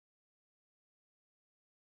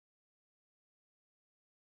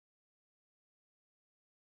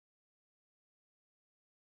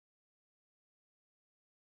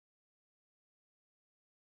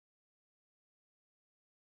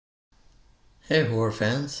Hey horror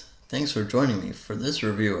fans, thanks for joining me for this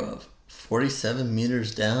review of 47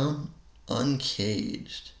 Meters Down,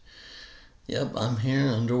 Uncaged. Yep, I'm here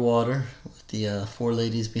underwater with the four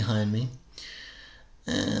ladies behind me,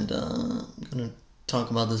 and I'm gonna talk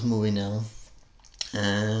about this movie now.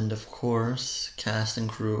 And of course, cast and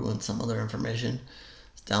crew and some other information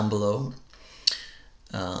is down below.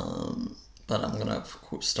 But I'm gonna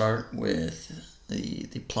start with the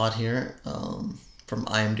plot here from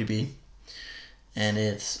IMDb. And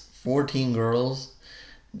it's 14 girls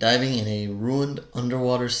diving in a ruined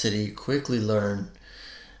underwater city quickly learn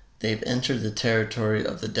they've entered the territory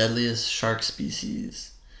of the deadliest shark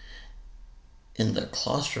species in the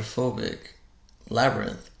claustrophobic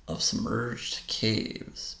labyrinth of submerged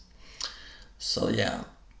caves. So yeah,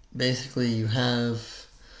 basically you have,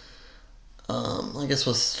 I guess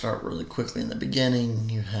we'll start really quickly in the beginning.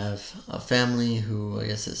 You have a family who I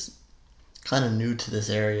guess is kind of new to this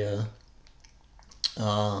area.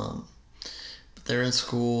 But they're in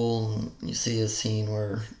school, and you see a scene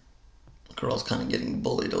where the girl's kind of getting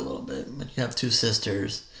bullied a little bit. But you have two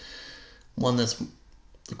sisters, one that's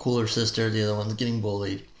the cooler sister, the other one's getting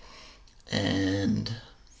bullied, and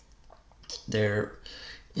they're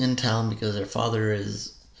in town because their father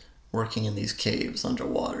is working in these caves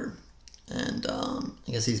underwater, and I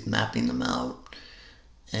guess he's mapping them out.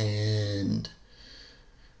 And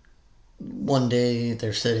one day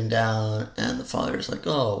they're sitting down and the father's like,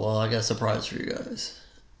 oh, well, I got a surprise for you guys.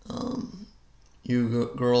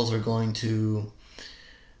 You girls are going to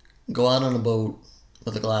go out on a boat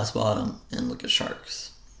with a glass bottom and look at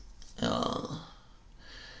sharks. I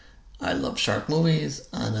love shark movies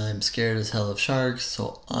and I'm scared as hell of sharks,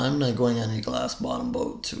 so I'm not going on a glass bottom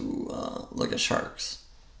boat to look at sharks.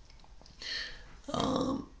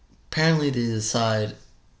 Apparently they decide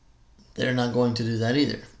they're not going to do that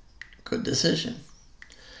either. Good decision.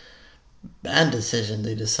 Bad decision.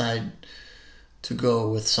 They decide to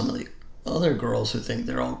go with some of the other girls who think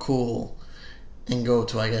they're all cool and go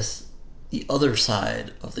to, I guess, the other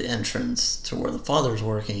side of the entrance to where the father's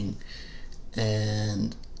working,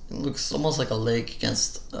 and it looks almost like a lake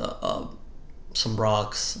against some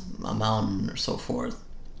rocks, a mountain or so forth,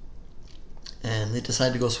 and they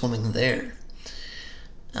decide to go swimming there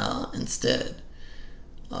instead.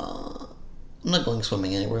 I'm not going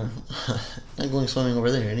swimming anywhere. Not going swimming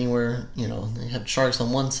over there. Anywhere, they have sharks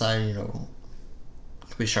on one side,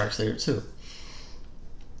 could be sharks there too.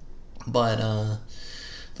 But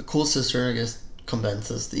the cool sister, I guess,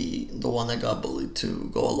 convinces the one that got bullied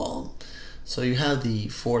to go along. So you have the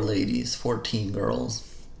four ladies, 14 girls,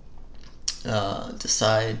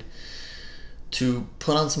 decide to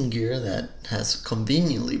put on some gear that has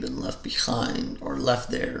conveniently been left behind or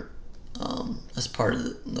left there as part of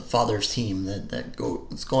the father's team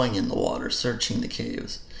that's going in the water searching the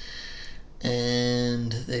caves.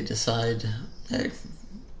 And they decide, hey,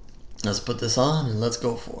 let's put this on and let's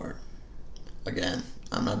go for it. Again,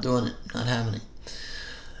 I'm not doing it, not having it.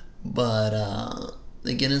 But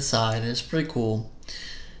they get inside and it's pretty cool.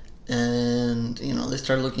 And they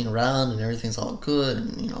start looking around and everything's all good.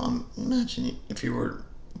 And I'm imagining if you were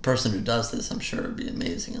a person who does this, I'm sure it'd be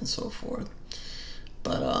amazing and so forth.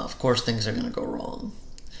 But of course things are gonna go wrong.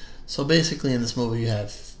 So basically in this movie you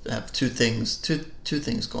have two things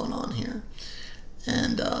going on here.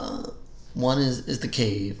 And one is the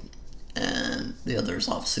cave, and the other is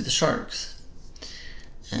obviously the sharks.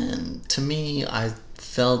 And to me, I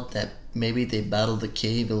felt that maybe they battled the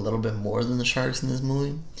cave a little bit more than the sharks in this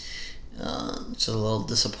movie, which is a little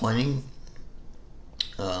disappointing.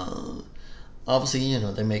 Obviously,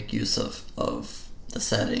 they make use of the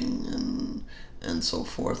setting and so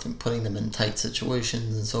forth, and putting them in tight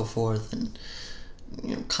situations and so forth, and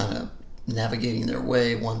kind of navigating their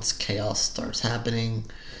way once chaos starts happening.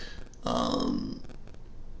 But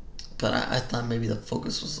I thought maybe the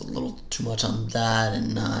focus was a little too much on that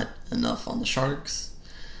and not enough on the sharks.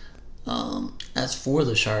 As for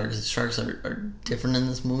the sharks are different in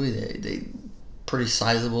this movie. They pretty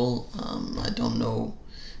sizable. I don't know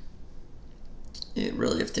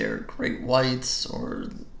really if they're great whites or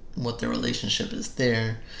what their relationship is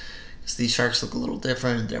there, because these sharks look a little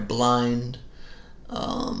different. They're blind.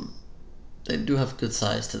 They do have good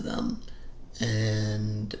size to them,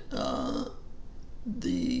 and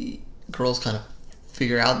the girls kind of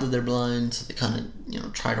figure out that they're blind, so they kind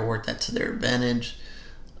of try to work that to their advantage,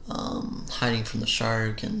 hiding from the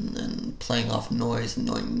shark and playing off noise and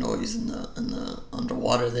knowing noise in the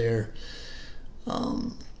underwater there.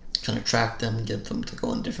 Kind of track them, get them to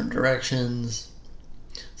go in different directions.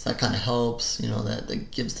 So that kind of helps,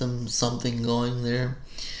 that gives them something going there.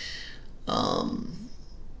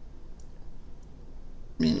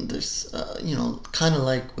 mean, there's, you know, kind of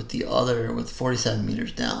like with 47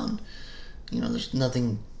 meters down, you know, there's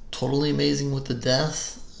nothing totally amazing with the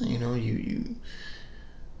death. You know,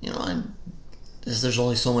 there's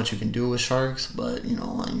only so much you can do with sharks, but, you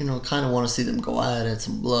know, kind of want to see them go at it,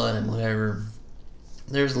 some blood and whatever.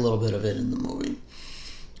 There's a little bit of it in the movie.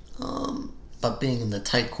 But being in the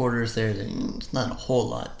tight quarters there's not a whole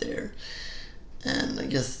lot there. And I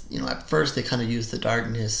guess, you know, at first they kind of use the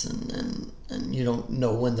darkness and you don't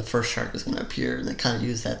know when the first shark is going to appear, and they kind of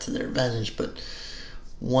use that to their advantage. But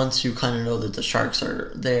once you kind of know that the sharks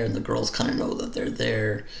are there and the girls kind of know that they're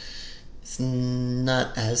there, it's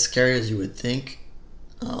not as scary as you would think.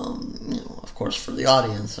 You know, of course for the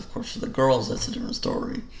audience, of course for the girls, that's a different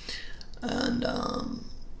story. And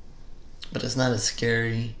but it's not as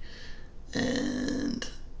scary. And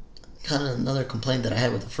kind of another complaint that I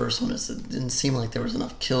had with the first one is it didn't seem like there was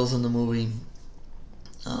enough kills in the movie.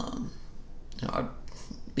 You know, I'd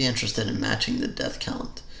be interested in matching the death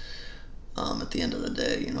count at the end of the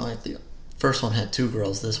day. You know, the first one had 2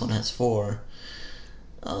 girls, this one has 4.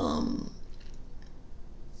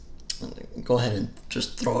 Go ahead and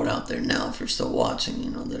just throw it out there now if you're still watching.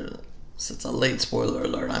 You know, it's a late spoiler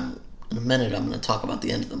alert. In a minute I'm going to talk about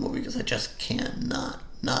the end of the movie because I just can't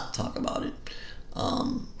not talk about it.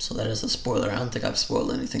 So that is a spoiler. I don't think I've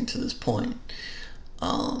spoiled anything to this point.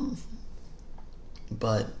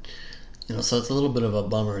 But, you know, so it's a little bit of a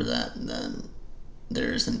bummer that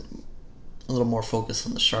there isn't a little more focus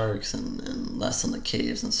on the sharks and less on the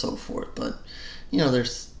caves and so forth. But, you know,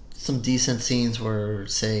 there's some decent scenes where,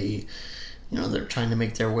 say, you know, they're trying to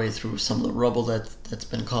make their way through some of the rubble that's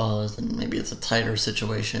been caused, and maybe it's a tighter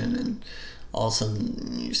situation, and all of a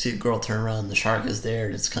sudden you see a girl turn around and the shark is there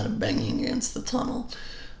and it's kind of banging against the tunnel,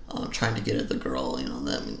 trying to get at the girl. You know,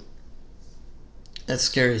 that, I mean, as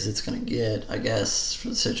scary as it's going to get, I guess, for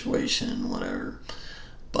the situation, whatever.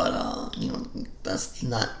 But, you know, that's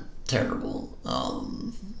not terrible.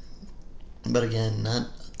 But again, not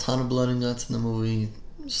a ton of blood and guts in the movie.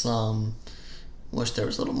 Some. Wish there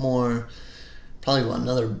was a little more. Probably one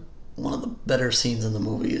of the better scenes in the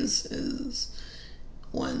movie is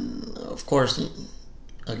when, of course,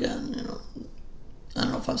 again, you know, I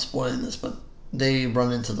don't know if I'm spoiling this, but they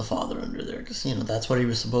run into the father under there, because, you know, that's what he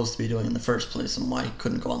was supposed to be doing in the first place, and why he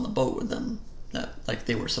couldn't go on the boat with them like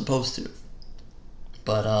they were supposed to.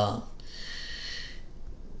 But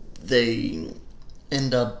they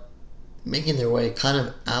end up making their way kind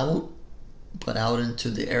of out, but out into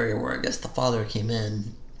the area where I guess the father came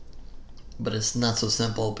in. But it's not so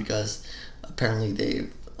simple, because apparently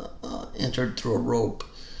they've entered through a rope,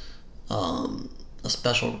 a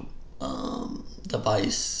special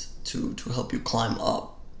device to help you climb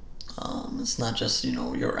up. It's not just, you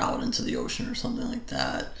know, you're out into the ocean or something like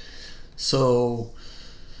that. So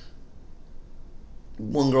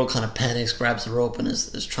one girl kind of panics, grabs the rope, and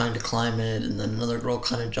is trying to climb it, and then another girl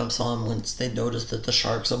kind of jumps on once they notice that the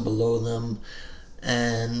sharks are below them.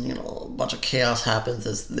 And, you know, a bunch of chaos happens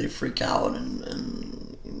as they freak out,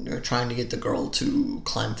 and they're trying to get the girl to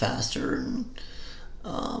climb faster. And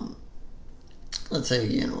let's say,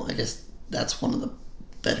 you know, I guess that's one of the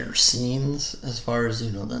better scenes as far as,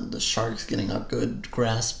 you know, the sharks getting a good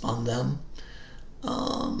grasp on them.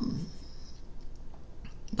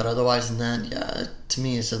 But otherwise than that, yeah, to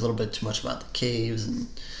me it's a little bit too much about the caves. And,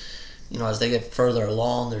 you know, as they get further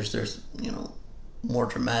along, there's you know, more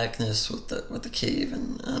dramaticness with the cave,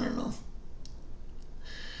 and I don't know.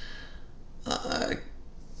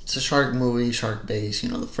 It's a shark movie, shark base. You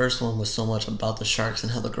know, the first one was so much about the sharks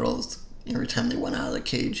and how the girls, every time they went out of the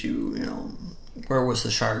cage, you know, where was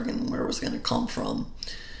the shark and where was it going to come from,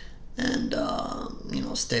 and you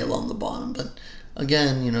know, stay along the bottom. But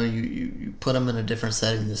again, you know, you put them in a different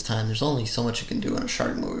setting this time. There's only so much you can do in a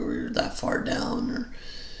shark movie where you're that far down,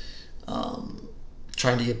 or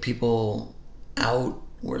trying to get people out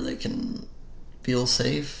where they can feel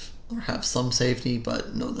safe or have some safety,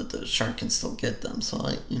 but know that the shark can still get them. So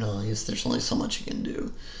I guess there's only so much you can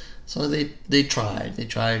do. So they tried.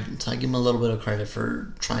 So I give them a little bit of credit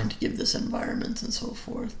for trying to give this environment and so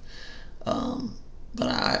forth. But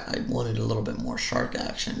I wanted a little bit more shark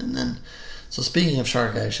action. And then, so speaking of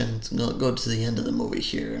shark action, let's go to the end of the movie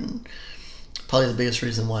here. And probably the biggest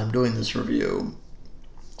reason why I'm doing this review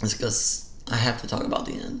is because I have to talk about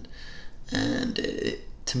the end. And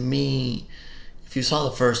to me, if you saw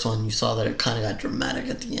the first one, you saw that it kind of got dramatic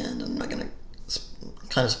at the end. I'm not going to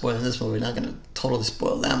kind of spoil this movie, not going to totally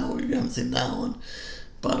spoil that movie if you haven't seen that one.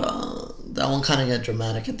 But that one kind of got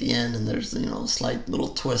dramatic at the end, and there's, you know, a slight little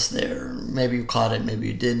twist there. Maybe you caught it, maybe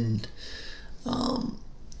you didn't.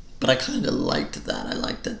 But I kind of liked that. I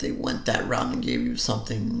liked that they went that route and gave you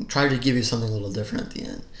something, tried to give you something a little different at the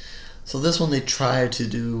end. So this one, they tried to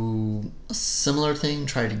do a similar thing,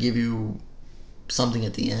 tried to give you something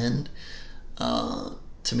at the end.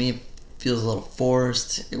 To me, it feels a little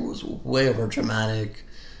forced. It was way over dramatic.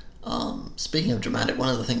 Speaking of dramatic, one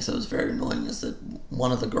of the things that was very annoying is that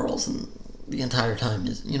one of the girls, and the entire time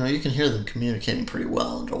is, you know, you can hear them communicating pretty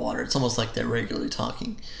well underwater. It's almost like they're regularly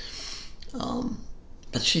talking.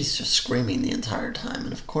 But she's just screaming the entire time.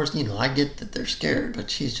 And of course, you know, I get that they're scared,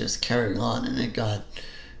 but she's just carrying on, and it got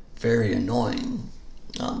very annoying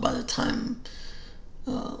by the time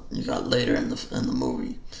you got later in the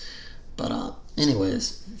movie. But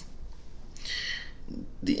anyways,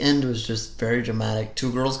 the end was just very dramatic.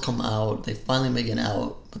 Two girls come out. They finally make it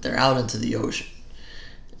out, but they're out into the ocean.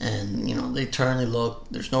 And, you know, they turn, they look.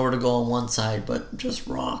 There's nowhere to go on one side but just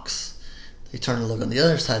rocks. They turn and look on the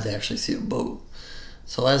other side. They actually see a boat.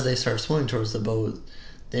 So as they start swimming towards the boat,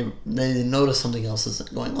 they notice something else is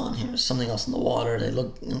going on here. There's something else in the water.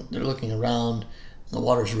 They're looking around, and the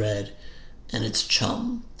water's red, and it's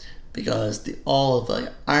chum. Because all of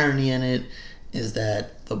the irony in it is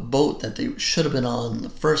that the boat that they should have been on in the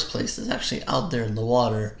first place is actually out there in the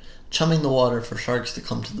water, chumming the water for sharks to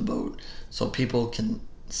come to the boat, so people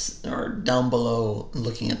are down below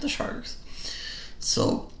looking at the sharks.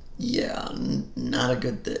 So yeah, not a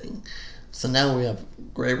good thing. So now we have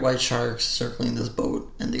great white sharks circling this boat,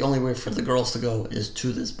 and the only way for the girls to go is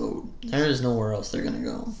to this boat. There is nowhere else they're gonna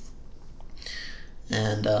go,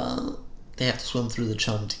 and they have to swim through the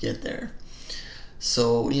chum to get there.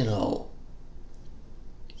 So, you know,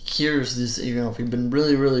 here's this, you know, if you've been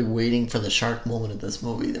really, really waiting for the shark moment of this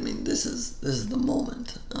movie, I mean, this is the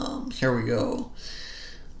moment. Here we go.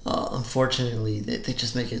 Unfortunately, they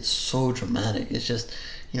just make it so dramatic. It's just,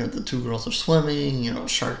 you know, the two girls are swimming, you know, a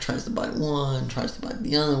shark tries to bite one, tries to bite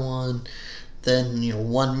the other one. Then, you know,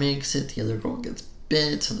 one makes it, the other girl gets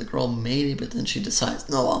bit, so the girl made it, but then she decides,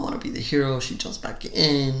 no, I want to be the hero. She jumps back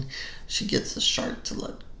in. She gets the shark to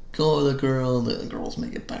let go of the girl. The girls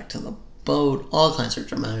make it back to the boat. All kinds of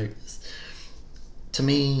dramaticness. To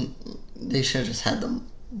me, they should have just had them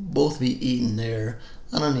both be eaten there.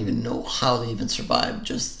 I don't even know how they even survived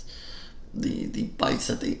just the bites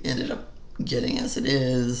that they ended up getting as it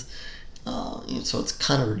is. So it's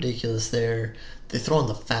kind of ridiculous there. They throw in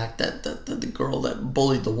the fact that the girl that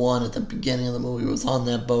bullied the one at the beginning of the movie was on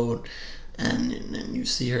that boat, and you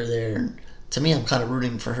see her there. And to me, I'm kind of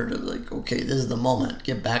rooting for her to, like, okay, this is the moment.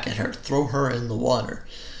 Get back at her. Throw her in the water.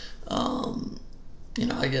 You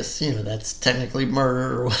know, I guess, you know, that's technically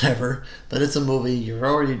murder or whatever, but it's a movie. You're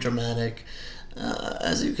already dramatic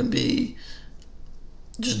as you can be.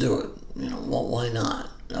 Just do it. You know, why not?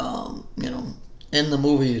 You know, in the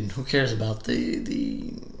movie, who cares about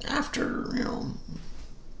the after, you know,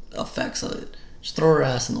 effects of it? Just throw her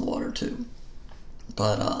ass in the water too.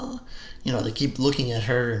 But you know, they keep looking at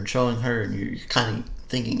her and showing her, and you're kind of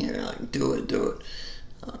thinking, you're like, do it.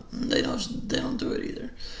 They don't do it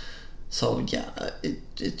either. So yeah,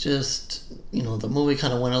 it just, you know, the movie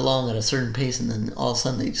kind of went along at a certain pace, and then all of a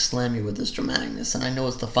sudden they slam you with this dramaticness. And I know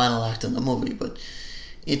it's the final act of the movie, but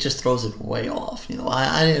it just throws it way off. You know,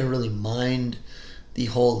 I didn't really mind the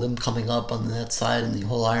whole them coming up on that side and the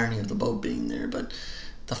whole irony of the boat being there, but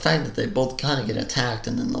the fact that they both kind of get attacked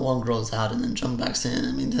and then the one girl's out and then jump back in,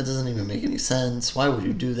 I mean, that doesn't even make any sense. Why would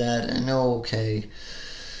you do that? I know, okay,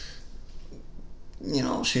 you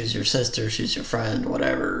know, she's your sister, she's your friend,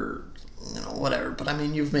 whatever, you know, whatever, but I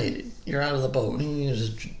mean, you've made it. You're out of the boat. You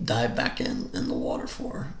just dive back in the water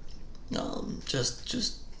for her.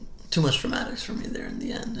 Just too much dramatics for me there in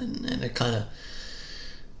the end, and it kind of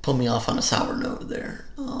put me off on a sour note there.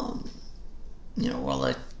 You know, while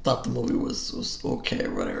I thought the movie was okay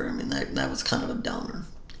or whatever, I mean, that was kind of a downer.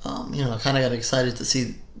 You know, I kind of got excited to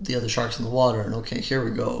see the other sharks in the water, and okay, here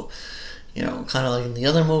we go. You know, kind of like in the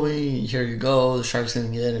other movie, here you go, the shark's gonna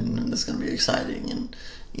get it, and it's gonna be exciting. And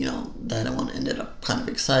you know, that one ended up kind of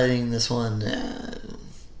exciting. This one,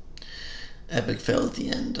 epic fail at the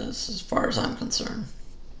end, as far as I'm concerned.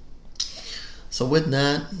 So with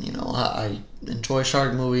that, you know, I enjoy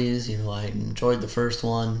shark movies. You know, I enjoyed the first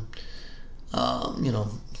one. You know,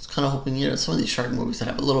 I was kind of hoping, you know, some of these shark movies that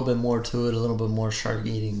have a little bit more to it, a little bit more shark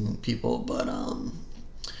eating people, but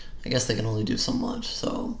I guess they can only do so much.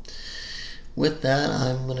 So with that,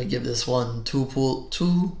 I'm gonna give this one two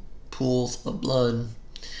pools of blood.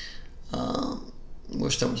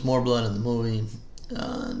 Wish there was more blood in the movie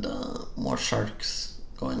and more sharks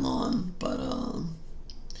going on, but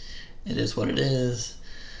it is what it is,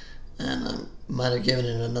 and I might have given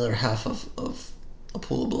it another half of a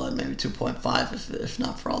pool of blood, maybe 2.5 if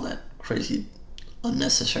not for all that crazy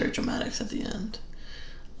unnecessary dramatics at the end.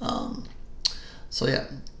 So yeah,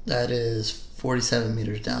 that is 47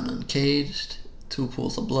 meters down Uncaged, 2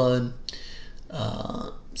 pools of blood.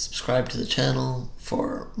 Subscribe to the channel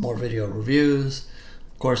for more video reviews.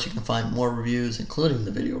 Of course, you can find more reviews, including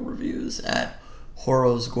the video reviews, at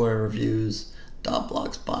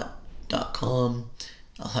horrorreviews.blogspot.com.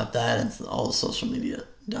 I'll have that and all the social media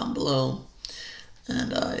down below.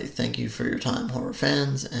 And I thank you for your time, horror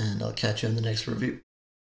fans, and I'll catch you in the next review.